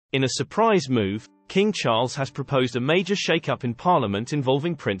In a surprise move, King Charles has proposed a major shake-up in Parliament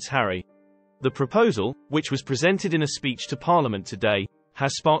involving Prince Harry. The proposal, which was presented in a speech to Parliament today,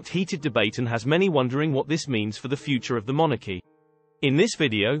 has sparked heated debate and has many wondering what this means for the future of the monarchy. In this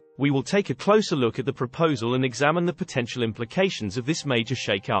video, we will take a closer look at the proposal and examine the potential implications of this major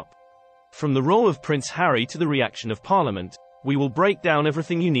shake-up. From the role of Prince Harry to the reaction of Parliament, we will break down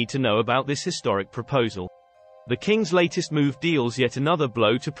everything you need to know about this historic proposal. The King's latest move deals yet another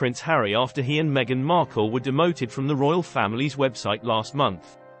blow to Prince Harry after he and Meghan Markle were demoted from the royal family's website last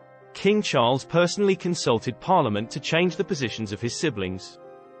month. King Charles personally consulted Parliament to change the positions of his siblings.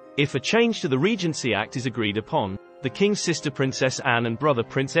 If a change to the Regency Act is agreed upon, the King's sister Princess Anne and brother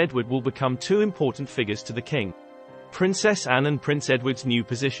Prince Edward will become two important figures to the King. Princess Anne and Prince Edward's new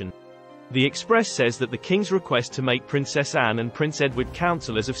position. The Express says that the King's request to make Princess Anne and Prince Edward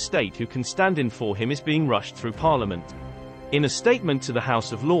councillors of state who can stand in for him is being rushed through Parliament. In a statement to the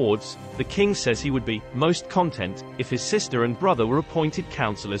House of Lords, the King says he would be most content if his sister and brother were appointed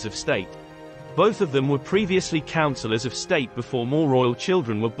councillors of state. Both of them were previously councillors of state before more royal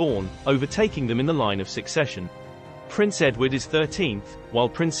children were born, overtaking them in the line of succession. Prince Edward is 13th, while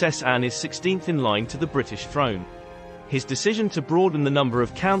Princess Anne is 16th in line to the British throne. His decision to broaden the number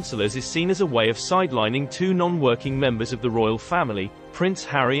of councillors is seen as a way of sidelining two non-working members of the royal family, Prince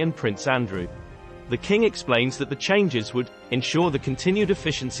Harry and Prince Andrew. The King explains that the changes would ensure the continued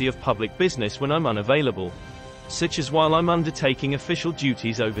efficiency of public business when I'm unavailable, such as while I'm undertaking official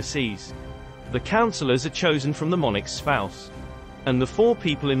duties overseas. The councillors are chosen from the monarch's spouse, and the four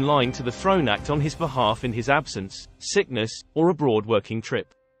people in line to the throne act on his behalf in his absence, sickness, or abroad working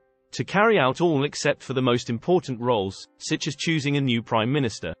trip, to carry out all except for the most important roles, such as choosing a new prime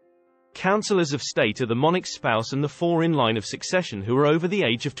minister. Councillors of state are the monarch's spouse and the four in line of succession who are over the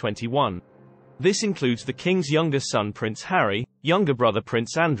age of 21. This includes the King's younger son Prince Harry, younger brother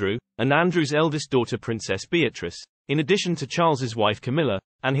Prince Andrew, and Andrew's eldest daughter Princess Beatrice, in addition to Charles's wife Camilla,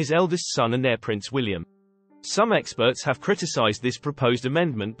 and his eldest son and heir Prince William. Some experts have criticized this proposed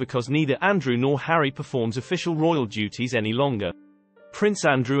amendment because neither Andrew nor Harry performs official royal duties any longer. Prince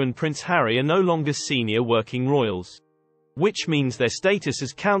Andrew and Prince Harry are no longer senior working royals, which means their status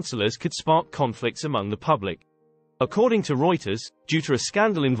as councillors could spark conflicts among the public. According to Reuters, due to a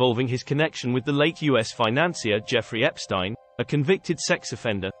scandal involving his connection with the late U.S. financier Jeffrey Epstein, a convicted sex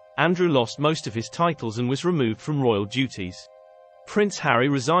offender, Andrew lost most of his titles and was removed from royal duties. Prince Harry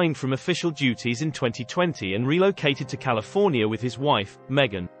resigned from official duties in 2020 and relocated to California with his wife,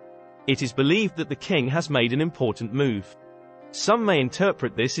 Meghan. It is believed that the King has made an important move. Some may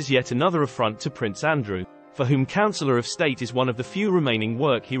interpret this as yet another affront to Prince Andrew, for whom Councillor of State is one of the few remaining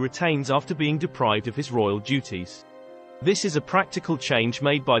work he retains after being deprived of his royal duties. This is a practical change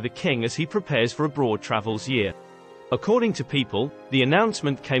made by the King as he prepares for abroad travels year. According to People, the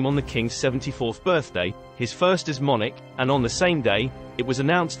announcement came on the King's 74th birthday, his first as monarch, and on the same day, it was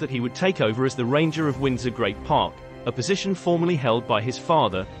announced that he would take over as the Ranger of Windsor Great Park, a position formerly held by his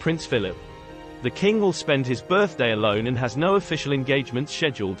father, Prince Philip. The King will spend his birthday alone and has no official engagements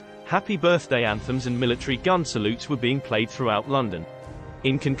scheduled. Happy birthday anthems and military gun salutes were being played throughout London.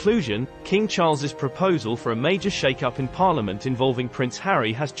 In conclusion, King Charles's proposal for a major shake-up in Parliament involving Prince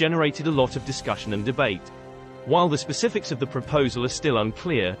Harry has generated a lot of discussion and debate. While the specifics of the proposal are still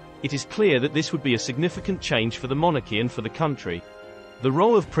unclear, it is clear that this would be a significant change for the monarchy and for the country. The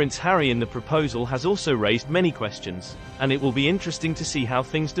role of Prince Harry in the proposal has also raised many questions, and it will be interesting to see how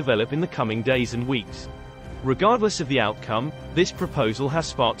things develop in the coming days and weeks. Regardless of the outcome, this proposal has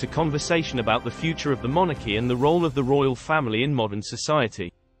sparked a conversation about the future of the monarchy and the role of the royal family in modern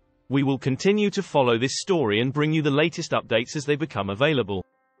society. We will continue to follow this story and bring you the latest updates as they become available.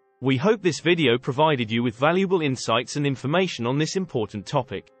 We hope this video provided you with valuable insights and information on this important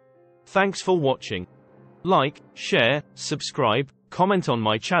topic. Thanks for watching. Like, share, subscribe, comment on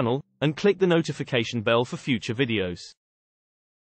my channel, and click the notification bell for future videos.